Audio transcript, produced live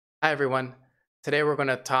Hi, everyone. Today we're going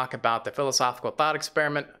to talk about the philosophical thought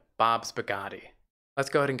experiment, Bob's Bugatti.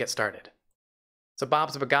 Let's go ahead and get started. So,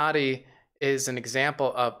 Bob's Bugatti is an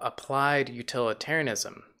example of applied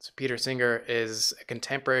utilitarianism. So, Peter Singer is a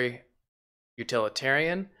contemporary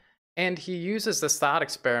utilitarian, and he uses this thought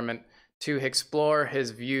experiment to explore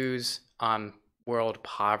his views on world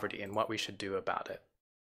poverty and what we should do about it.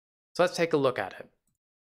 So, let's take a look at it.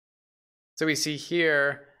 So, we see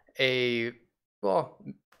here a, well,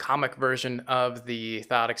 comic version of the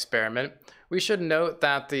thought experiment. We should note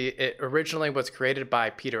that it originally was created by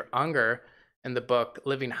Peter Unger in the book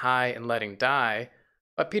Living High and Letting Die,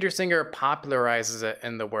 but Peter Singer popularizes it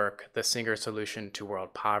in the work The Singer Solution to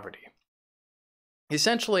World Poverty.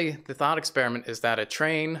 Essentially, the thought experiment is that a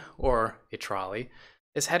train or a trolley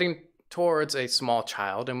is heading towards a small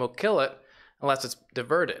child and will kill it unless it's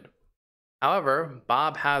diverted. However,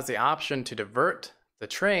 Bob has the option to divert the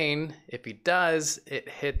train. If he does, it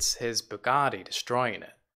hits his Bugatti, destroying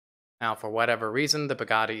it. Now, for whatever reason, the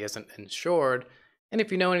Bugatti isn't insured, and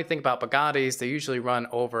if you know anything about Bugattis, they usually run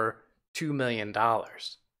over $2 million.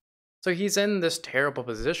 So he's in this terrible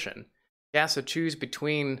position. He has to choose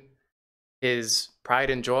between his pride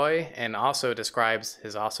and joy, and also describes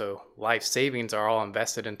his life savings are all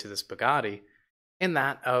invested into this Bugatti, and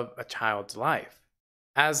that of a child's life.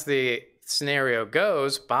 As the scenario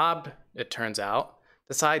goes, Bob, it turns out,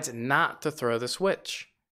 decides not to throw the switch.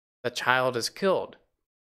 The child is killed.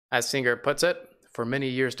 As Singer puts it, for many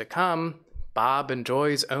years to come, Bob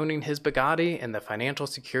enjoys owning his Bugatti and the financial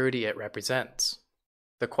security it represents.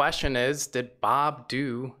 The question is, did Bob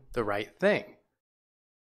do the right thing?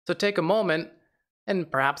 So take a moment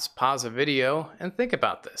and perhaps pause the video and think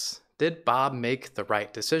about this. Did Bob make the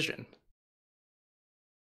right decision?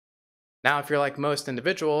 Now, if you're like most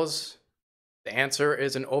individuals, the answer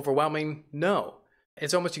is an overwhelming no.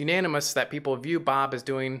 It's almost unanimous that people view Bob as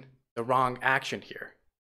doing the wrong action here.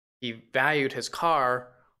 He valued his car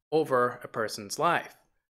over a person's life,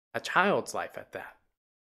 a child's life at that.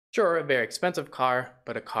 Sure, a very expensive car,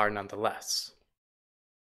 but a car nonetheless.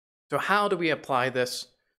 So how do we apply this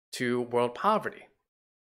to world poverty?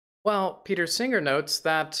 Well, Peter Singer notes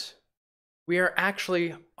that we are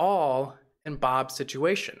actually all in Bob's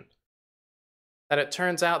situation. That it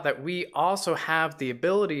turns out that we also have the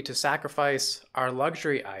ability to sacrifice our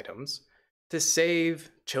luxury items to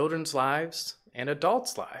save children's lives and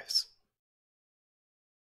adults' lives.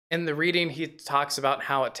 In the reading, he talks about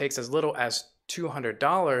how it takes as little as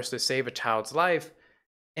 $200 to save a child's life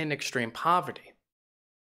in extreme poverty.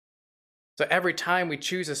 So every time we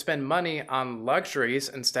choose to spend money on luxuries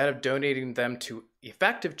instead of donating them to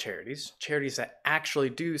effective charities, charities that actually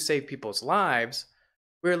do save people's lives,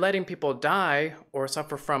 we're letting people die or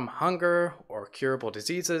suffer from hunger or curable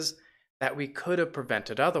diseases that we could have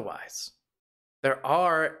prevented otherwise. There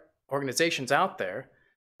are organizations out there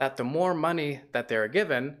that the more money that they're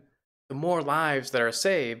given, the more lives that are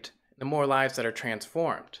saved, the more lives that are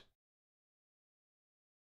transformed.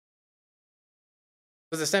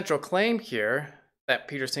 So the central claim here that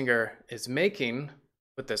Peter Singer is making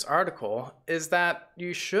with this article is that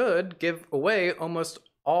you should give away almost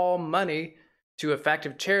all money to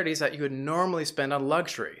effective charities that you would normally spend on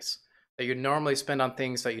luxuries, that you normally spend on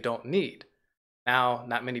things that you don't need. Now,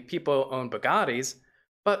 not many people own Bugattis,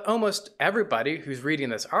 but almost everybody who's reading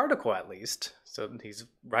this article, at least, so he's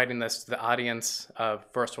writing this to the audience of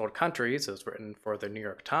first world countries, it was written for the New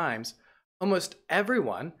York Times, almost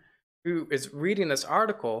everyone who is reading this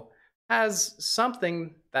article has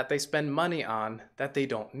something that they spend money on that they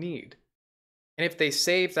don't need. And if they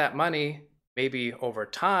save that money, maybe over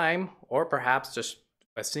time, or perhaps just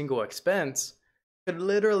a single expense, could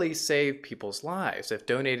literally save people's lives if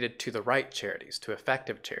donated to the right charities, to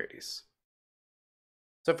effective charities.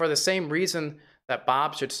 So for the same reason that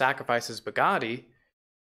Bob should sacrifice his Bugatti,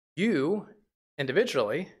 you,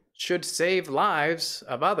 individually, should save lives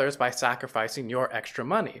of others by sacrificing your extra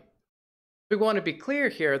money. We want to be clear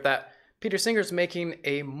here that Peter Singer's making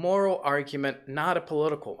a moral argument, not a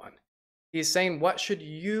political one. He's saying, what should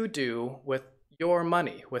you do with your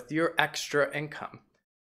money, with your extra income?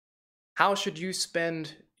 How should you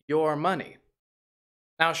spend your money?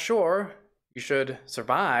 Now, sure, you should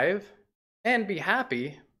survive and be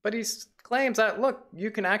happy, but he claims that, look,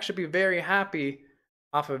 you can actually be very happy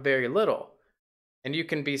off of very little. And you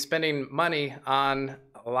can be spending money on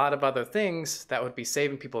a lot of other things that would be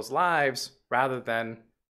saving people's lives rather than,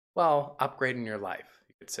 well, upgrading your life,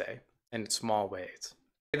 you could say, in small ways.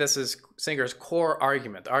 This is Singer's core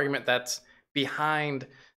argument, the argument that's behind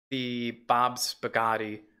the Bob's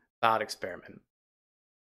Bugatti thought experiment.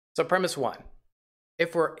 So premise one,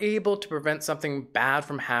 if we're able to prevent something bad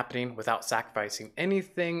from happening without sacrificing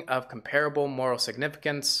anything of comparable moral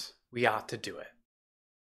significance, we ought to do it.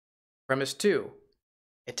 Premise 2.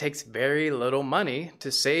 It takes very little money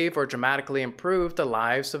to save or dramatically improve the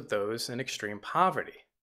lives of those in extreme poverty.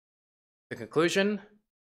 The conclusion: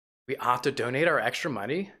 we ought to donate our extra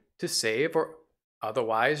money to save or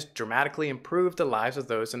otherwise dramatically improve the lives of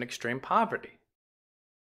those in extreme poverty.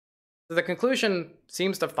 So the conclusion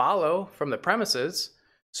seems to follow from the premises.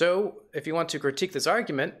 So if you want to critique this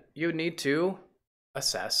argument, you need to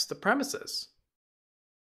assess the premises.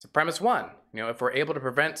 So premise 1, if we're able to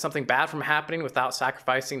prevent something bad from happening without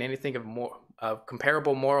sacrificing anything of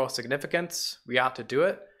comparable moral significance, we ought to do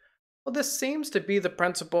it. Well, this seems to be the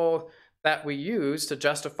principle that we use to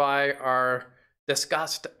justify our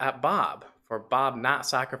disgust at Bob for Bob not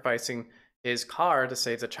sacrificing his car to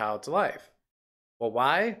save the child's life. Well,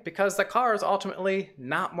 why? Because the car is ultimately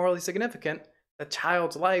not morally significant. The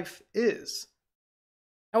child's life is.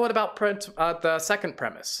 Now, what about the second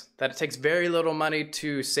premise, that it takes very little money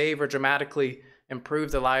to save or dramatically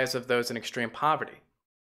improve the lives of those in extreme poverty?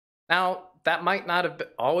 Now, that might not have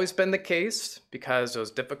always been the case because it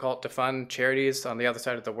was difficult to fund charities on the other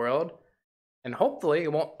side of the world, and hopefully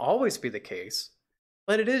it won't always be the case.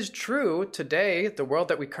 But it is true today, the world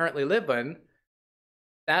that we currently live in,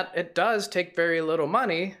 that it does take very little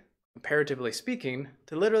money, comparatively speaking,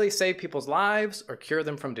 to literally save people's lives or cure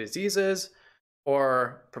them from diseases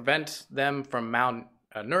or prevent them from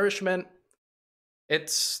malnourishment.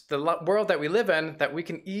 It's the world that we live in that we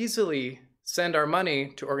can easily send our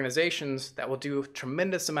money to organizations that will do a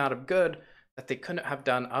tremendous amount of good that they couldn't have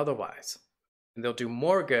done otherwise. And they'll do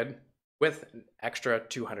more good with an extra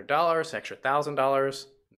 $200, extra $1,000,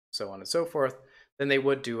 so on and so forth, than they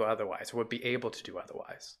would do otherwise, or would be able to do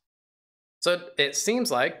otherwise. So it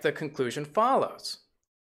seems like the conclusion follows.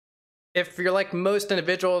 If you're like most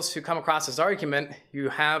individuals who come across this argument, you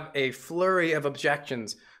have a flurry of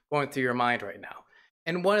objections going through your mind right now.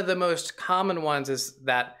 And one of the most common ones is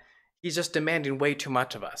that he's just demanding way too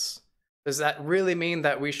much of us. Does that really mean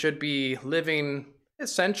that we should be living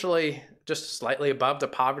essentially just slightly above the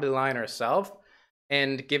poverty line ourselves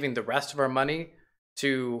and giving the rest of our money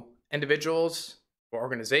to individuals or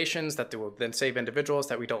organizations that will then save individuals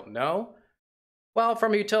that we don't know? Well,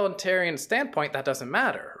 from a utilitarian standpoint, that doesn't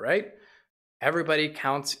matter, right? Everybody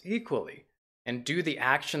counts equally and do the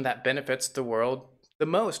action that benefits the world the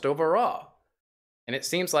most overall. And it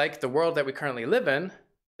seems like the world that we currently live in,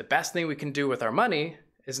 the best thing we can do with our money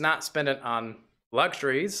is not spend it on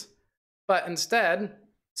luxuries, but instead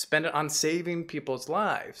spend it on saving people's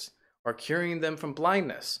lives or curing them from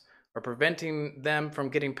blindness or preventing them from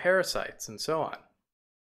getting parasites and so on.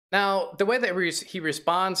 Now, the way that he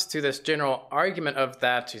responds to this general argument of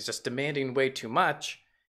that he's just demanding way too much,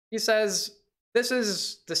 he says this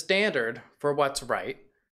is the standard for what's right,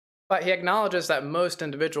 but he acknowledges that most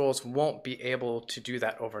individuals won't be able to do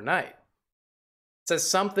that overnight. He says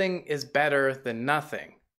something is better than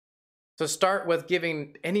nothing. So start with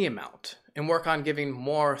giving any amount and work on giving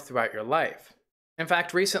more throughout your life. In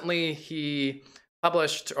fact, recently he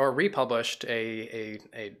published or republished a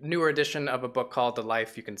newer edition of a book called The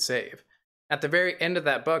Life You Can Save. At the very end of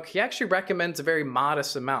that book, he actually recommends a very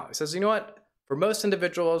modest amount. He says, you know what? For most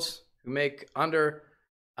individuals who make under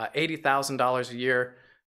 $80,000 a year,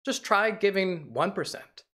 just try giving 1%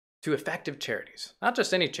 to effective charities. Not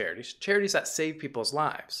just any charities, charities that save people's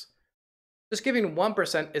lives. Just giving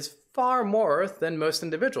 1% is far more than most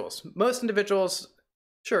individuals. Most individuals,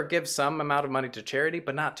 sure, give some amount of money to charity,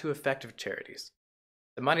 but not to effective charities.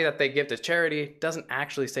 The money that they give to charity doesn't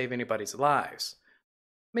actually save anybody's lives.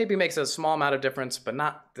 Maybe makes a small amount of difference, but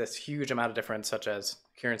not this huge amount of difference, such as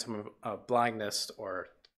curing someone of blindness or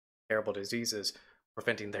terrible diseases,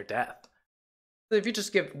 preventing their death. So if you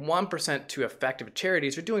just give 1% to effective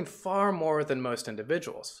charities, you're doing far more than most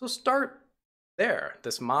individuals. So start there,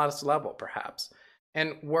 this modest level perhaps,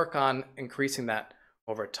 and work on increasing that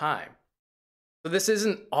over time. So this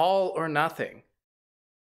isn't all or nothing.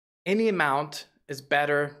 Any amount is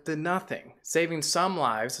better than nothing. Saving some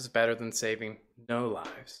lives is better than saving no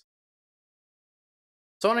lives.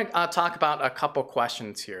 So I want to talk about a couple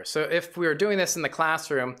questions here. So if we were doing this in the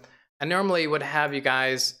classroom, I normally would have you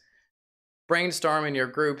guys brainstorm in your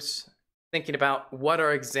groups thinking about what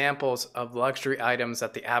are examples of luxury items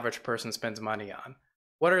that the average person spends money on.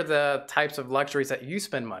 What are the types of luxuries that you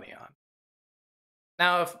spend money on?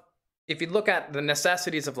 Now, if you look at the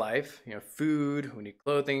necessities of life, food, we need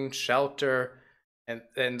clothing, shelter,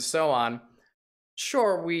 and so on,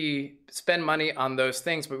 sure, we spend money on those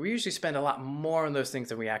things, but we usually spend a lot more on those things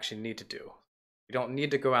than we actually need to do. We don't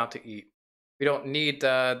need to go out to eat. We don't need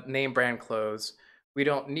name brand clothes. We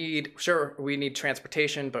don't need, sure, we need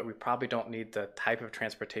transportation, but we probably don't need the type of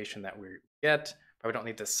transportation that we get. Probably don't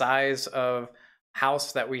need the size of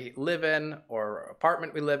house that we live in or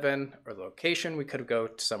apartment we live in or the location. We could go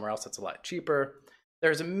to somewhere else that's a lot cheaper.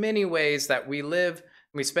 There's many ways that we live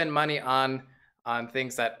and we spend money on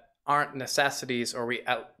things that aren't necessities, or we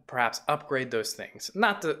perhaps upgrade those things.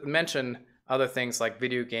 Not to mention other things like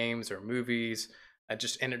video games or movies,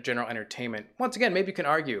 just general entertainment. Once again, maybe you can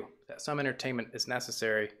argue that some entertainment is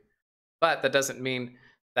necessary, but that doesn't mean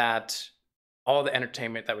that all the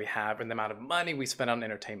entertainment that we have and the amount of money we spend on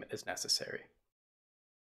entertainment is necessary.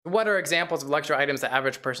 What are examples of luxury items the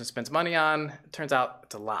average person spends money on? It turns out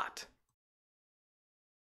it's a lot.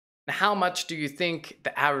 Now, how much do you think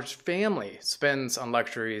the average family spends on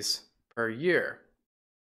luxuries per year?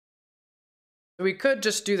 So we could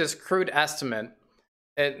just do this crude estimate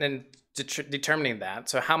and determining that.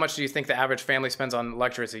 So how much do you think the average family spends on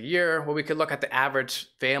luxuries a year? Well, we could look at the average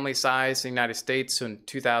family size in the United States. So in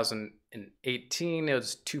 2018, it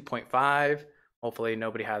was 2.5. Hopefully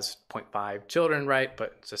nobody has 0.5 children, right?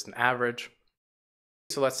 But it's just an average.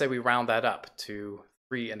 So let's say we round that up to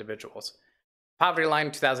 3 individuals. Poverty line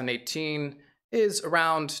in 2018 is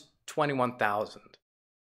around 21,000.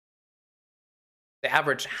 The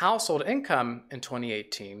average household income in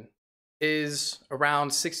 2018 is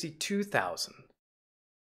around 62,000.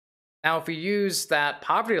 Now, if we use that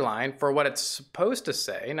poverty line for what it's supposed to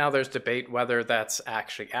say, now there's debate whether that's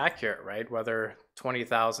actually accurate, right? Whether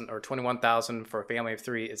 20,000 or 21,000 for a family of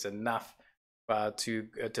 3 is enough to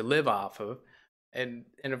live off of. And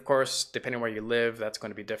of course, depending on where you live, that's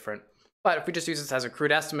going to be different. But if we just use this as a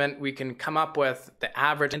crude estimate, we can come up with the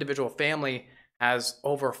average individual family has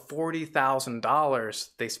over $40,000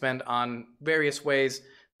 they spend on various ways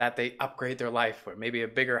that they upgrade their life, or maybe a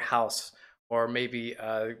bigger house, or maybe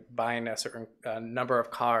buying a certain number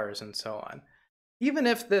of cars and so on. Even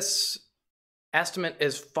if this estimate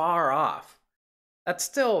is far off, that's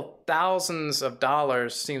still thousands of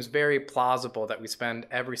dollars. Seems very plausible that we spend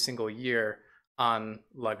every single year on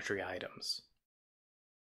luxury items.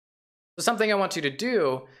 So something I want you to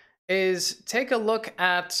do is take a look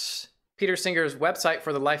at Peter Singer's website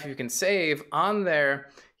for The Life You Can Save. On there,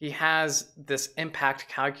 he has this impact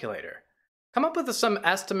calculator. Come up with some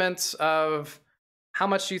estimates of how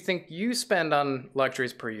much you think you spend on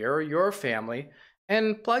luxuries per year, or your family,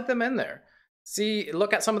 and plug them in there.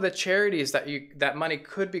 Look at some of the charities that money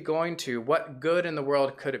could be going to. What good in the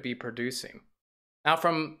world could it be producing? Now,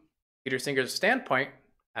 from Peter Singer's standpoint,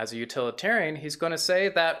 as a utilitarian, he's going to say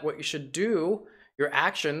that what you should do, your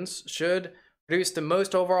actions should produce the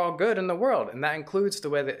most overall good in the world, and that includes the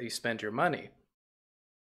way that you spend your money.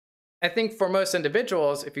 I think for most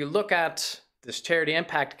individuals, if you look at this charity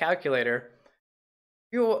impact calculator,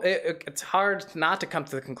 it's hard not to come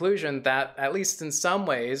to the conclusion that, at least in some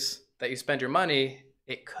ways that you spend your money,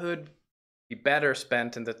 it could be better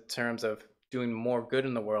spent in the terms of doing more good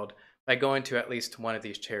in the world by going to at least one of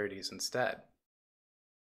these charities instead.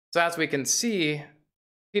 So as we can see,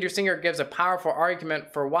 Peter Singer gives a powerful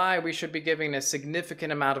argument for why we should be giving a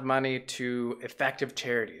significant amount of money to effective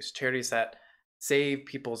charities, charities that save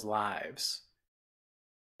people's lives.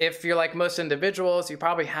 If you're like most individuals, you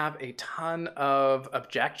probably have a ton of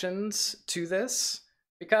objections to this,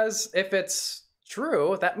 because if it's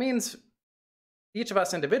true, that means each of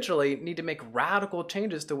us individually need to make radical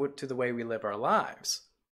changes to the way we live our lives.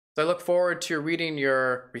 So I look forward to reading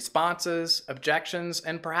your responses, objections,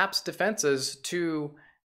 and perhaps defenses to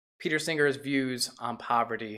Peter Singer's views on poverty